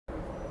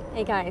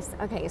Hey guys,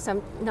 okay, so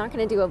I'm not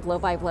going to do a blow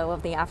by blow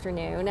of the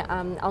afternoon.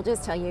 I'll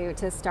just tell you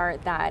to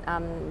start that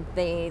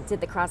they did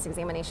the cross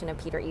examination of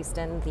Peter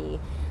Easton, the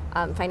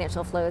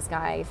financial flows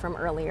guy from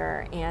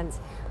earlier, and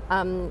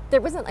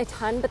there wasn't a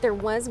ton, but there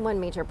was one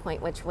major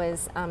point, which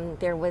was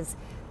there was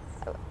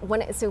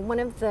one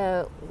of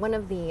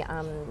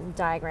the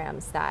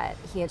diagrams that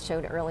he had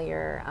showed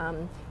earlier,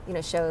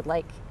 showed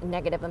like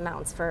negative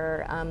amounts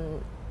for.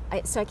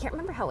 So I can't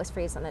remember how it was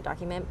phrased on the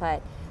document,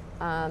 but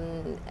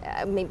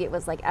maybe it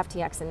was like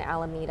FTX and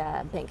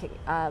Alameda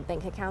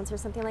bank accounts or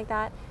something like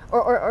that,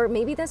 or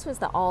maybe this was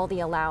all the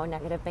allow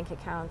negative bank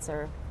accounts.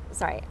 Or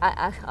sorry,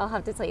 I'll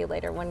have to tell you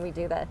later when we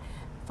do the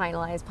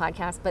finalized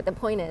podcast. But the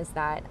point is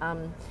that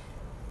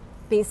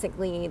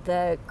basically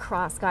the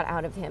cross got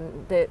out of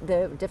him,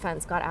 the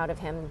defense got out of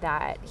him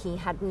that he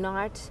had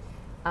not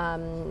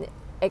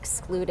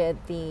excluded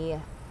the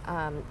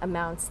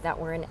amounts that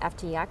were in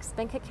FTX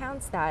bank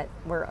accounts that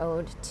were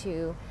owed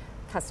to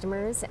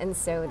customers, and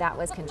so that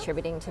was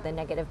contributing to the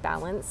negative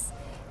balance.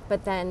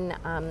 But then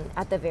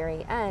at the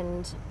very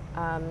end,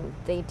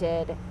 they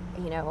did,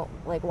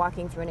 like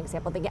walking through an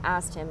example, they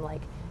asked him,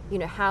 like,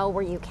 how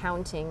were you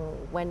counting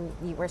when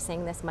you were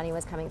saying this money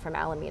was coming from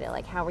Alameda?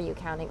 Like, how were you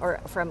counting,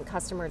 or from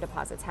customer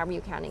deposits, how were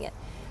you counting it?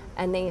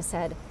 And they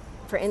said,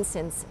 for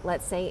instance,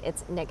 let's say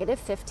it's negative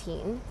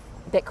 15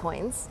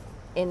 Bitcoins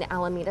in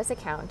Alameda's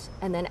account,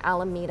 and then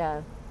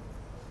Alameda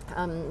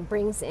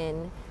brings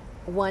in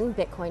 1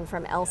 Bitcoin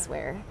from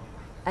elsewhere,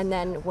 and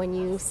then when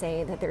you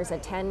say that there's a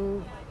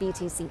 10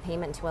 BTC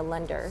payment to a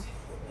lender,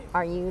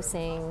 are you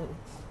saying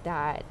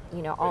that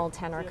all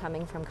 10 are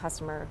coming from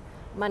customer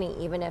money,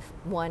 even if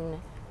 1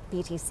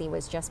 BTC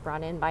was just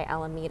brought in by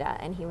Alameda?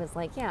 And he was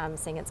like, yeah, I'm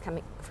saying it's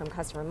coming from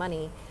customer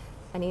money.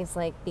 And he's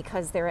like,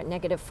 because they're at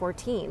negative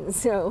 14.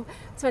 So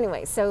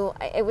anyway, so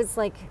it was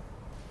like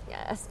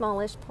a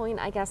smallish point,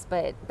 I guess,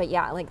 but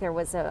yeah, like there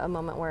was a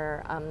moment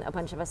where a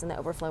bunch of us in the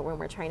overflow room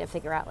were trying to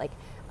figure out, like,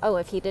 oh,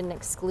 if he didn't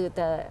exclude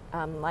the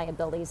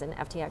liabilities in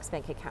FTX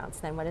bank accounts,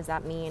 then what does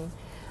that mean?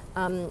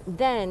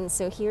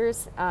 So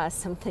here's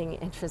something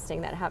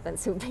interesting that happened.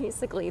 So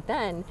basically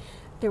then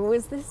there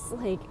was this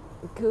like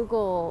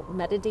Google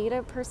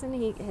metadata person.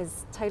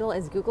 His title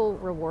is Google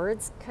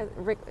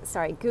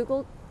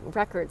Google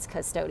Records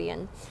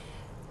Custodian.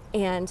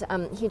 And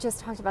he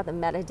just talked about the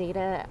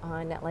metadata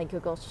on like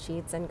Google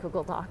Sheets and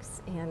Google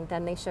Docs, and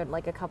then they showed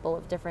like a couple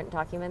of different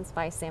documents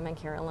by Sam and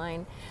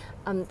Caroline,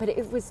 but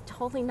it was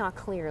totally not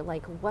clear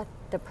like what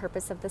the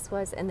purpose of this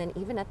was. And then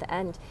even at the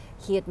end,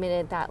 he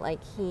admitted that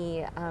like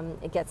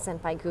it gets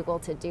sent by Google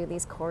to do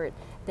these court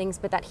things,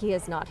 but that he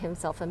is not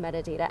himself a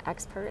metadata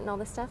expert and all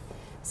this stuff.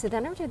 So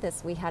then after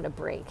this, we had a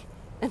break,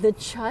 and the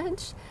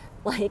judge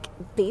like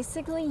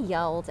basically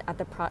yelled at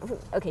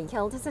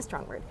yelled is a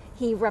strong word.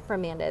 He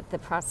reprimanded the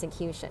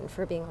prosecution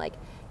for being like,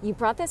 you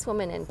brought this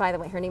woman in, by the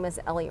way, her name is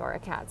Eliora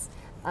Katz.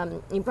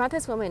 You brought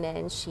this woman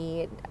in,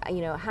 she,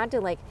 had to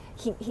like,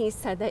 he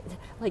said that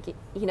like,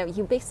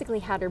 you basically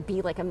had her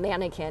be like a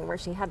mannequin where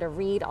she had to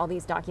read all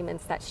these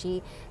documents that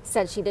she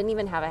said she didn't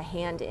even have a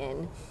hand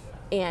in.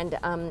 And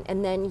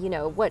then,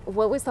 what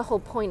was the whole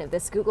point of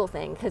this Google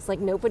thing? Because like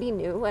nobody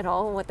knew at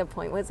all what the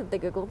point was of the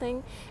Google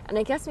thing. And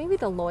I guess maybe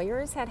the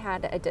lawyers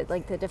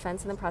like the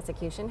defense and the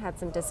prosecution had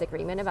some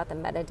disagreement about the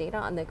metadata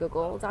on the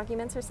Google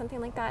documents or something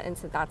like that. And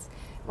so that's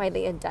why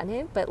they had done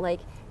it. But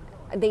like,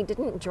 they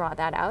didn't draw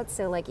that out.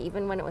 So like,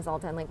 even when it was all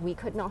done, like we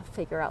could not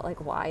figure out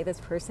like why this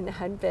person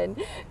had been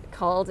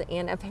called.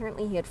 And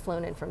apparently he had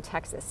flown in from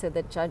Texas. So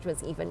the judge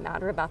was even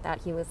madder about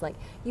that. He was like,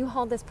 you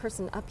hauled this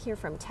person up here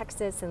from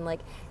Texas, and like,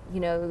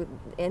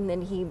 and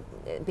then he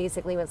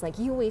basically was like,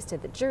 you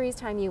wasted the jury's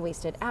time, you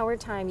wasted our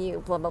time, you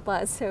blah, blah,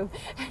 blah. So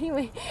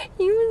anyway,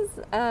 he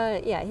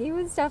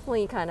was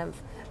definitely kind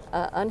of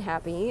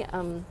unhappy.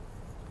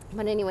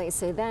 But anyway,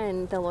 so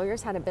then the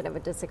lawyers had a bit of a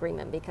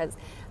disagreement because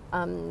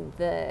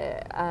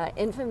the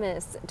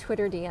infamous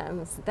Twitter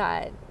DMs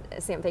that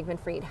Sam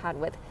Bankman-Fried had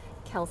with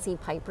Kelsey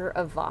Piper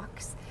of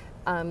Vox,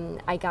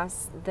 I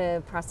guess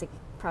the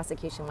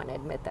prosecution wouldn't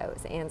admit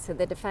those. And so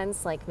the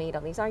defense like made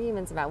all these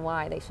arguments about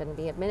why they shouldn't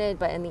be admitted.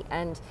 But in the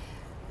end,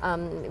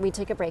 we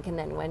took a break, and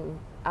then when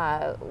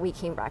we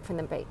came back from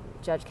the break,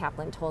 Judge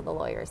Kaplan told the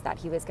lawyers that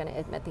he was going to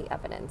admit the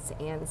evidence.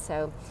 And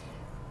so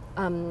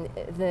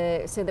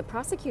the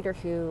prosecutor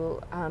who,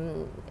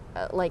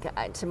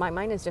 to my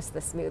mind, is just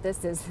the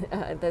smoothest is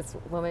this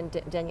woman,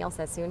 Danielle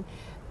Sassoon,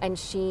 and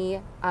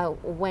she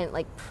went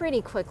like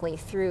pretty quickly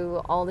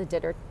through all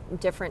the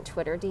different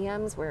Twitter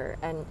DMs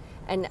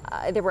and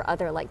there were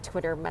other like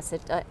Twitter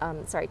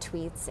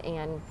tweets,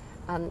 and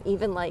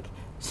even like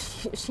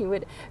she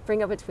would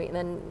bring up a tweet and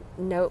then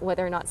note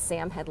whether or not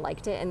Sam had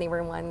liked it, and they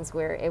were ones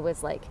where it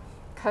was like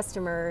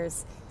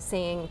customers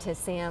saying to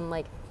Sam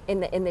like,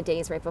 in the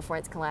days right before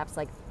it's collapsed,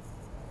 like,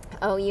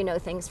 oh,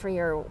 thanks for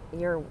your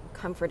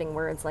comforting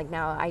words. Like,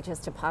 now I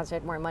just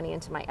deposited more money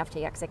into my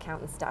FTX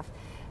account and stuff.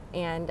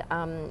 And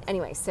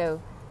anyway, so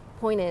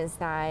point is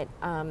that,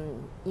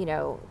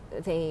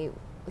 they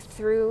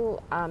through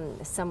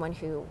someone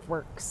who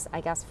works,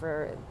 I guess,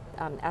 for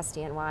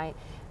SDNY,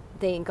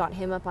 they got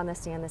him up on the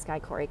stand, this guy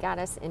Corey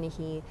Gaddis, and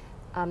he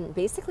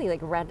basically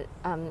like read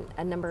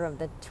a number of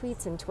the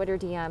tweets and Twitter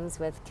DMs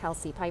with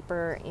Kelsey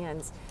Piper,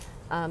 and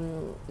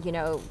you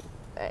know,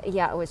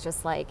 yeah, it was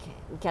just like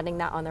getting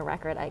that on the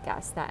record, I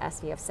guess, that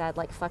SBF said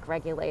like fuck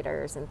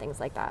regulators and things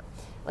like that.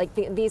 Like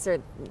these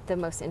are the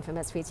most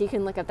infamous tweets. You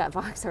can look up that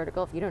Vox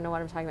article if you don't know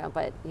what I'm talking about,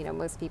 but you know,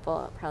 most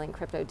people probably in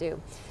crypto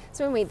do.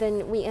 So anyway,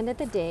 then we ended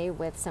the day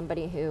with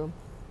somebody who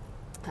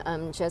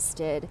just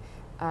did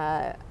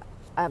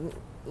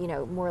you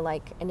know, more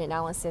like an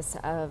analysis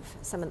of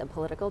some of the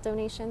political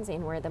donations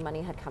and where the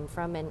money had come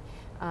from. And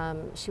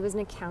she was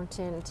an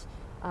accountant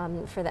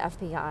for the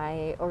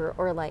FBI,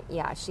 or like,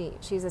 yeah,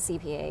 she's a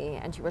CPA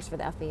and she works for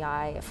the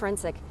FBI, a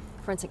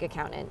forensic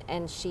accountant.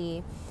 And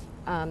she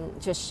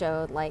just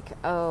showed like,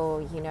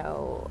 oh, you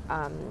know,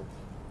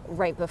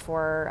 right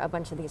before a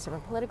bunch of these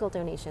different political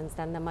donations,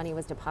 then the money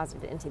was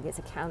deposited into these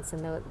accounts,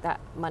 and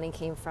that money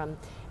came from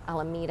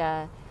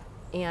Alameda.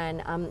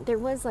 And there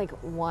was like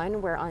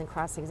one where on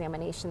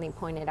cross-examination they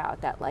pointed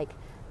out that like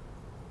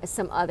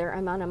some other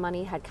amount of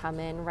money had come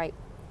in right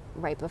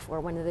before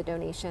one of the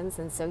donations,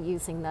 and so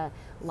using the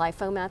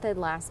LIFO method,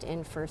 last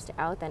in first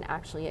out, then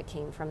actually it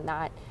came from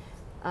that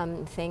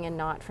thing and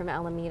not from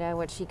Alameda,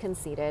 which she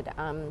conceded.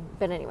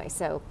 But anyway,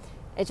 so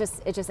it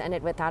just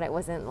ended with that. It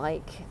wasn't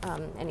like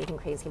anything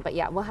crazy, but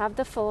yeah, we'll have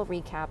the full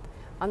recap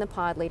on the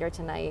pod later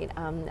tonight.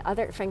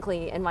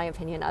 Frankly, in my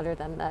opinion, other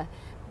than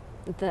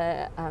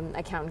the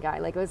accountant guy,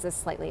 like it was a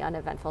slightly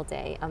uneventful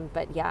day,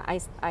 but yeah,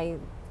 I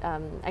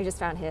just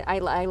found I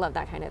love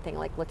that kind of thing,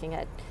 like looking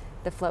at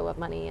the flow of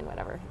money and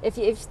whatever. If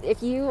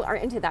you are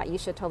into that, you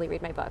should totally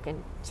read my book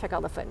and check all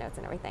the footnotes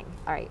and everything.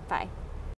 All right, bye.